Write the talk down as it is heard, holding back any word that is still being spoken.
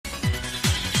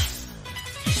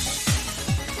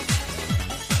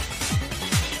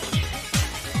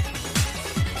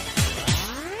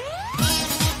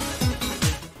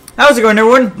How's it going,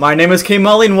 everyone? My name is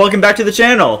K-Mully and welcome back to the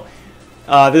channel.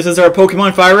 This is our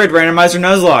Pokemon Fire Red Randomizer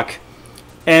Nuzlocke.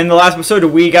 In the last episode,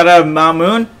 we got out of Mount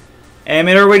Moon and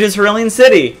made our way to Cerulean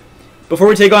City. Before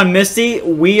we take on Misty,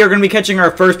 we are going to be catching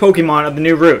our first Pokemon of the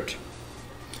new route.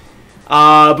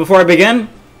 Before I begin,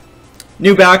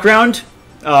 new background.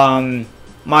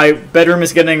 My bedroom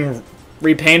is getting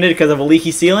repainted because of a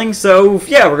leaky ceiling, so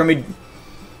yeah, we're going to be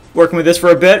working with this for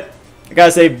a bit. I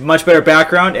gotta say, much better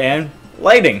background and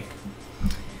lighting.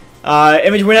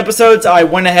 In between episodes, I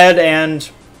went ahead and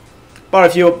bought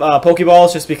a few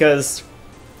Pokeballs just because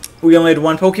we only had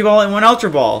one Pokeball and one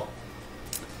Ultra Ball.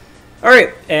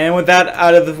 Alright, and with that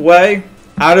out of the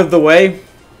way,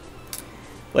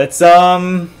 let's see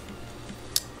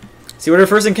what our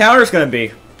first encounter is going to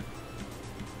be.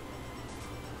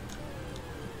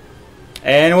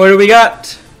 And what do we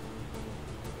got?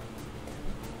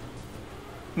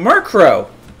 Murkrow.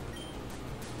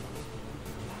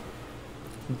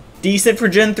 Decent for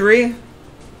Gen 3.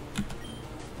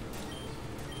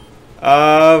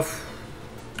 How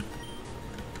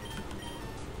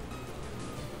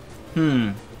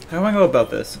do I go about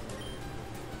this?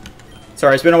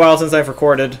 Sorry, it's been a while since I've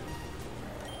recorded.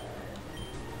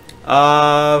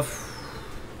 Murkrow,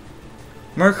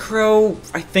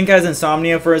 I think, has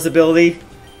Insomnia for his ability.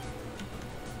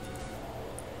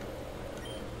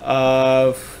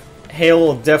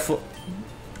 Hail definitely.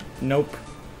 Nope.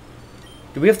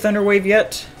 Do we have Thunder Wave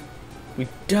yet? We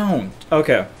don't.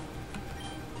 Okay.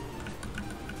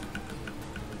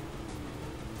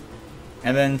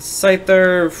 And then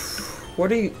Scyther. What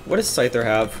does Scyther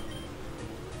have?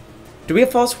 Do we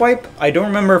have False Swipe? I don't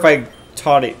remember if I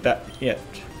taught it that yet.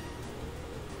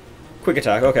 Quick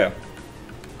Attack. Okay.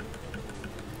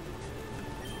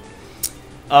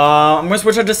 I'm gonna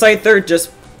switch out to Scyther.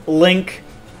 Just Link.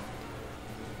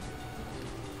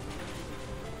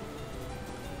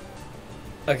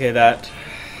 Okay, that.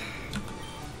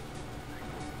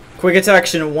 Quick Attack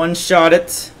should one-shot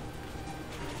it.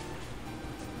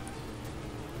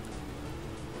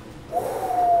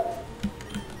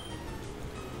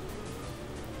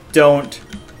 Don't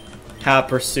have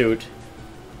Pursuit.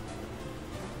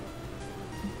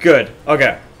 Good.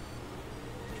 Okay.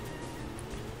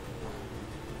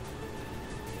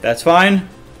 That's fine.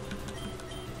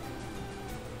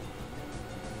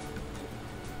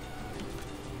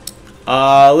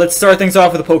 Let's start things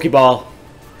off with a Pokeball.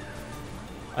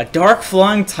 A Dark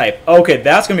Flying type. Okay,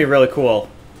 that's gonna be really cool.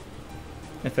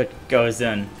 If it goes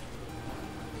in.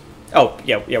 Oh,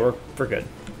 yeah, we're good.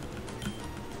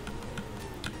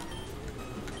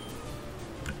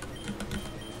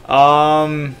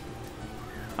 I'm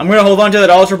gonna hold on to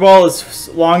that Ultra Ball as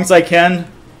long as I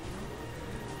can.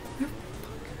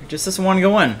 It just doesn't want to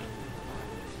go in.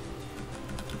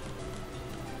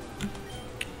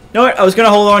 You know what? I was gonna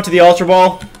hold on to the Ultra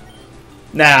Ball.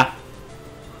 Nah.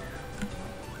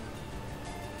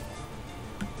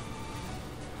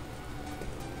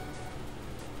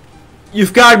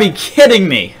 You've got to be kidding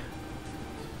me.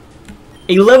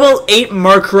 A level 8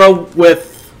 Murkrow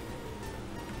with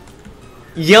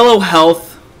yellow health.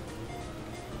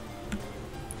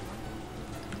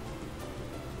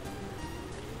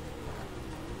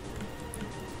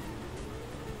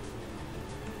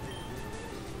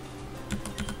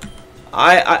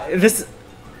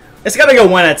 It's gotta go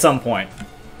win at some point.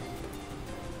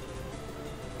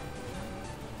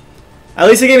 At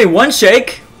least it gave me one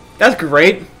shake. That's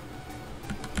great.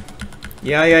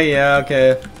 Yeah,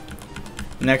 okay.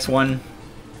 Next one.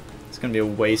 It's gonna be a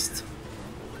waste.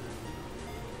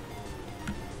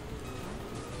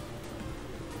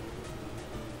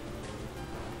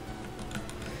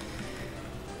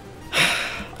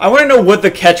 I want to know what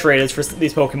the catch rate is for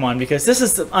these Pokemon because this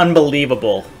is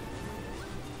unbelievable.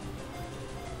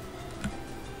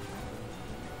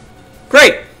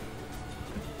 Great!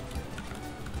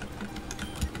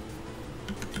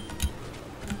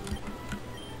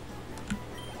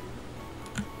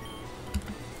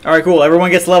 Alright, cool.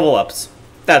 Everyone gets level ups.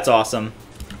 That's awesome.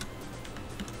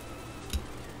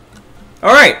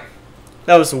 Alright.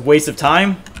 That was a waste of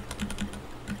time.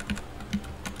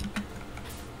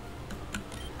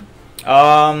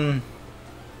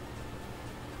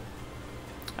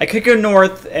 I could go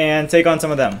north and take on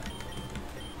some of them.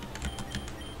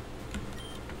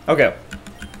 Okay.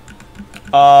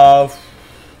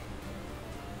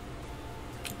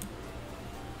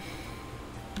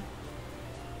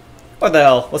 What the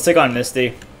hell? Let's take on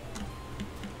Misty.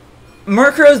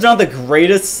 Murkrow's not the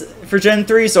greatest for Gen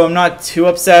 3, so I'm not too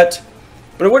upset.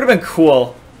 But it would have been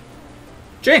cool.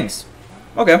 Jinx.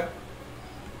 Okay.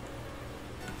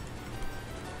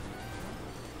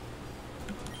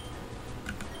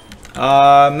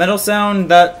 Metal sound,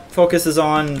 that focuses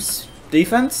on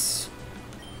defense?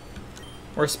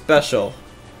 Or special?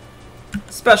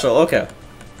 Special, okay.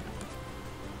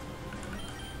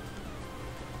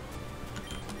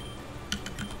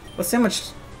 Let's see how much...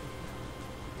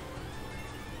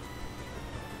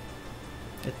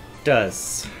 It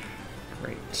does.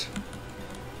 Great.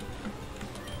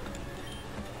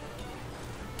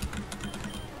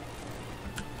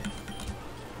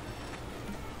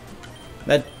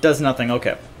 That does nothing,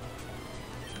 okay.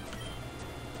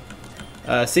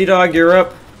 Sea Dog, you're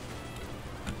up.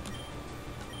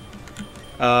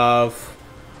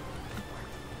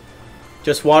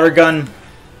 Just water gun.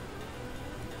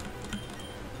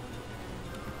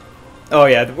 Oh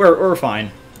yeah, we're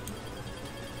fine.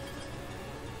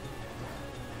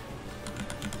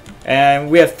 And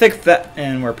we have thick fat,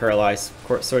 and we're paralyzed, of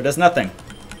course, so it does nothing.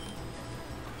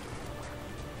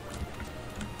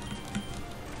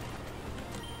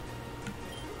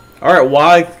 Alright,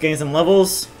 Wog gain some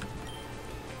levels.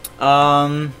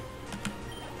 I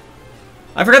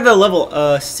forgot the level.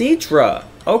 Cedra.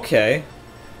 Okay.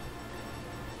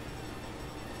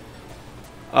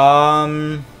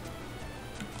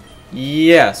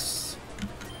 Yes.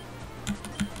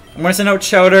 I'm gonna send out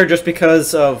Chowder just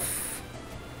because of...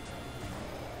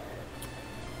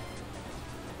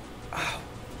 I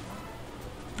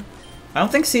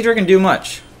don't think Cedra can do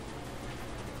much.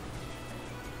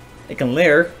 It can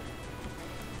lair.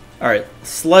 Alright,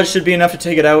 Sludge should be enough to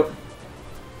take it out.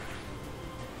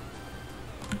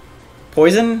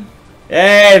 Poison?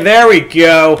 Hey, there we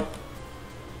go!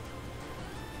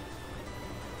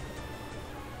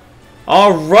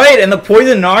 Alright, and the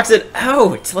poison knocks it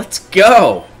out! Let's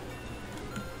go!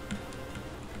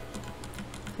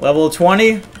 Level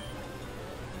 20.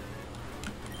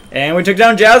 And we took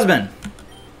down Jasmine.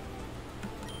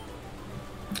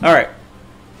 Alright.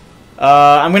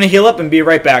 I'm gonna heal up and be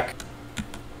right back.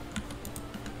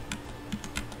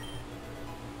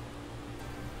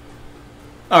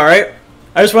 Alright.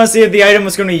 I just want to see if the item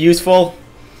was going to be useful.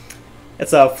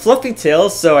 It's a fluffy tail,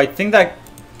 so I think that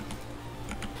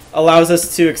allows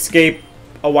us to escape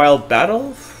a wild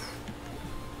battle.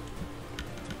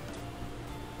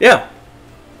 Yeah.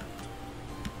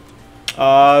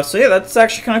 So yeah, that's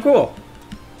actually kind of cool.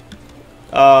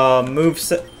 Move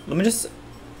set. Let me just...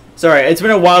 Sorry, it's been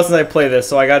a while since I played this,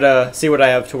 so I gotta see what I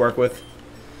have to work with.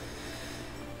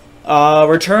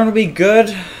 Return would be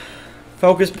good.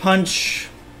 Focus Punch...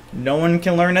 No one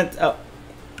can learn it.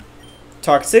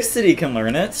 Toxicity can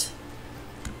learn it.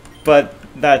 But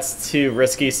that's too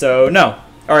risky, so no.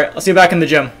 Alright, I'll see you back in the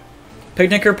gym.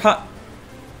 Picnicker pot.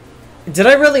 Did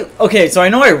I really... Okay, so I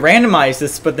know I randomized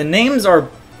this, but the names are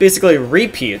basically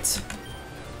repeats.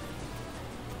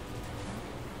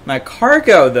 My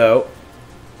cargo, though...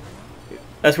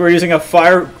 That's we're using a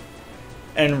fire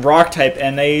and rock type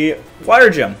and a water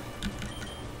gem.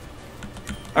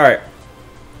 Alright.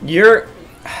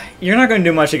 You're not going to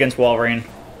do much against Walrein.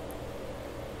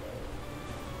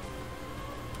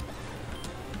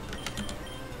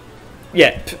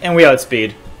 Yeah, and we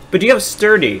outspeed. But do you have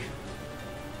Sturdy?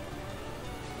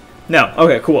 No.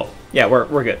 Okay, cool. Yeah,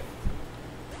 we're good.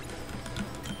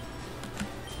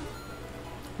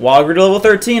 Wogger to level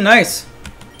 13, nice.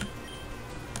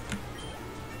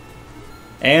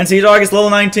 And Sea Dog is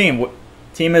level 19.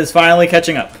 Team is finally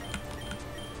catching up.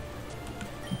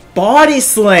 Body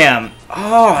Slam!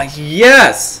 Oh,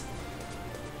 yes!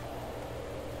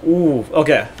 Ooh,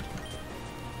 okay.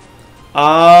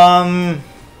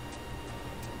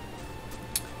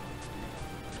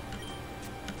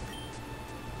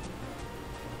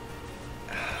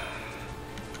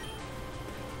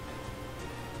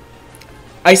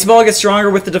 Ice Ball gets stronger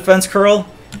with the defense curl,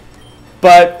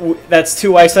 but that's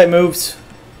 2 ice type moves.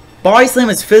 Body Slam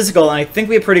is physical, and I think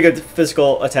we have pretty good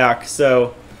physical attack,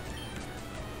 so...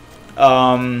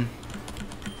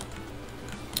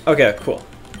 Okay, cool.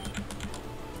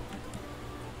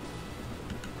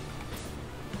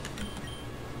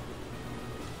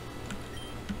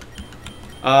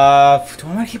 Do I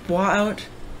want to keep Wa out?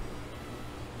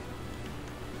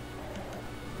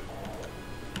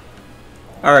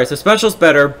 Alright, so special's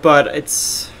better, but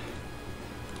it's...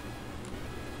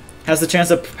 has the chance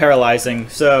of paralyzing,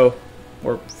 so...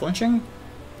 Or flinching?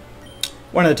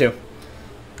 One of the two.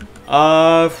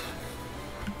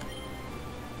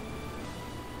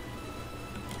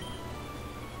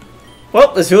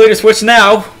 Well, it's too late to switch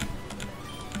now.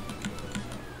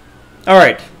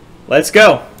 Alright, let's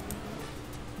go.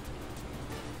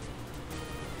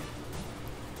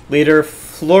 Leader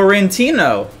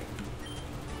Florentino.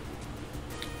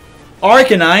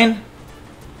 Arcanine.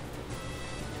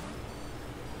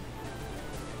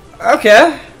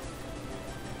 Okay.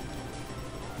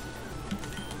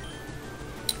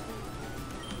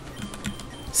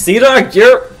 Sea-Dog,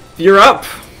 you're up.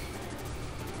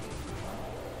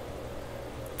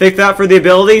 Take that for the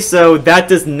ability, so that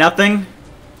does nothing.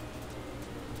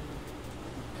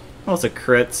 Well, it's a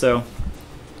crit, so...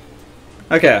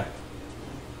 Okay.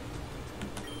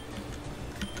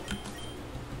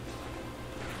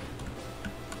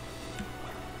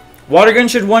 Water gun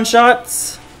should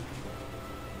one-shot.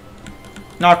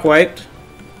 Not quite.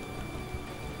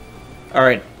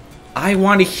 Alright. I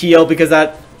want to heal because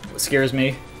that scares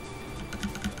me.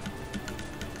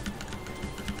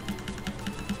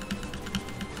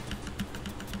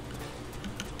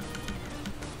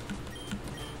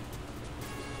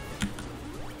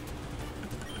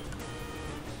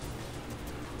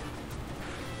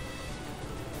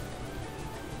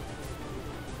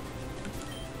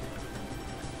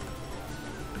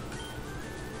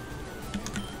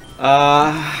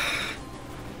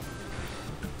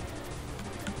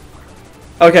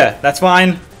 Okay, that's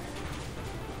fine.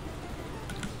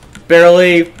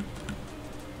 Barely.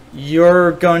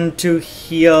 You're going to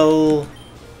heal.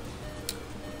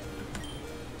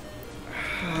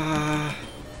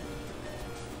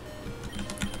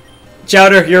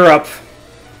 Chowder, you're up.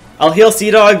 I'll heal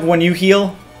Sea-Dog when you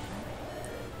heal.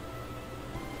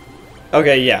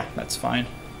 Okay, yeah, that's fine.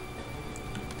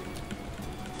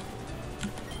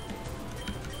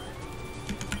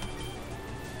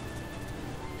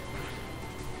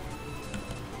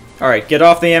 Alright, get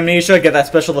off the amnesia, get that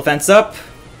special defense up.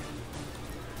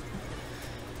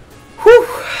 Whew!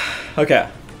 Okay.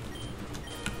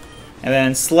 And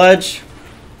then sludge.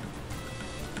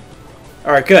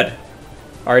 Alright, good.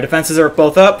 Our defenses are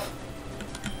both up.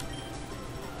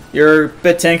 You're a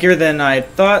bit tankier than I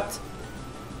thought.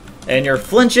 And you're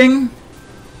flinching.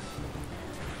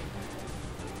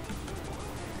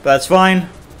 But that's fine.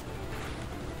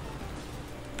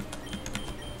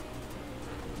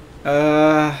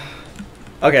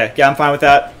 Okay, yeah, I'm fine with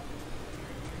that.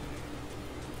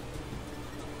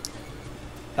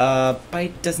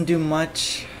 Bite doesn't do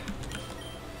much.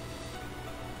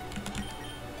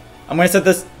 I'm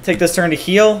gonna take this turn to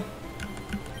heal.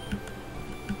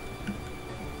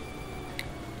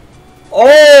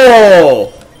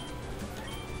 Oh!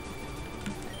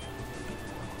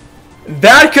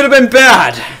 That could have been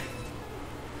bad!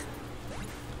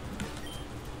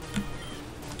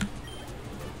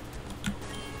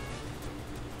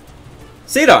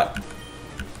 C-Dot.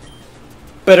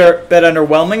 Bit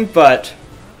underwhelming, but...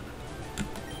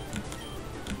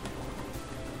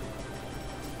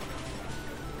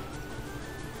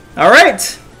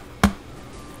 Alright!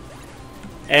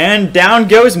 And down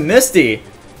goes Misty.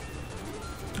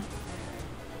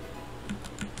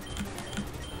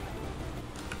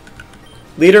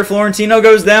 Leader Florentino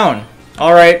goes down.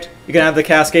 Alright, you can have the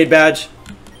Cascade badge.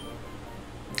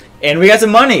 And we got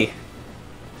some money.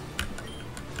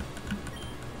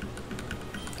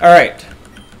 Alright.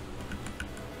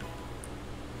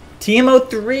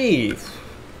 TMO3.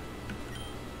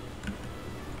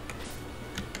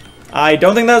 I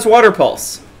don't think that's Water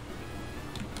Pulse.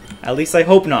 At least I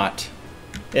hope not.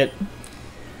 Okay,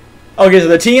 so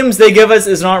the teams they give us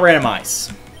is not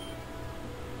randomized.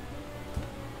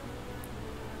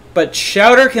 But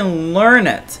Chowder can learn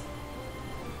it.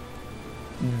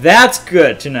 That's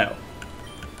good to know.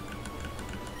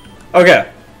 Okay.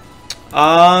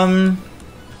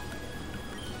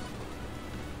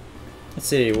 Let's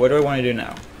see, what do I want to do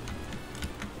now?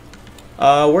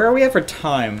 Where are we at for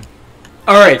time?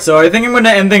 Alright, so I think I'm going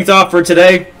to end things off for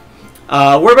today.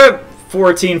 We're about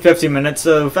 14-15 minutes,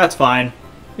 so that's fine.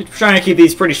 We're trying to keep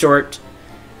these pretty short.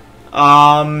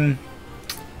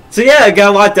 So yeah, I got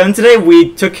a lot done today.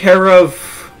 We took care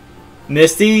of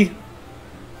Misty.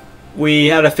 We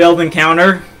had a failed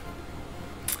encounter.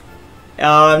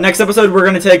 Next episode, we're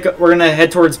gonna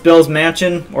head towards Bill's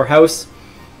mansion or house.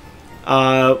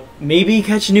 Maybe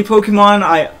catch a new Pokemon.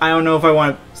 I don't know if I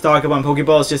want to stock up on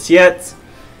Pokeballs just yet,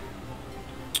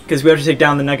 because we have to take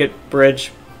down the Nugget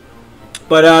Bridge.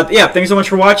 But yeah, thanks so much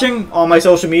for watching. All my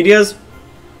social medias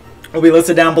will be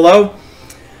listed down below.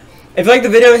 If you like the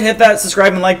video, hit that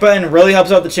subscribe and like button. It really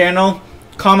helps out the channel.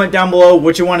 Comment down below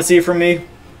what you want to see from me.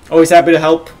 Always happy to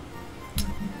help.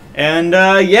 And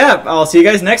yeah, I'll see you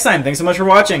guys next time. Thanks so much for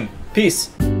watching.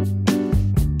 Peace.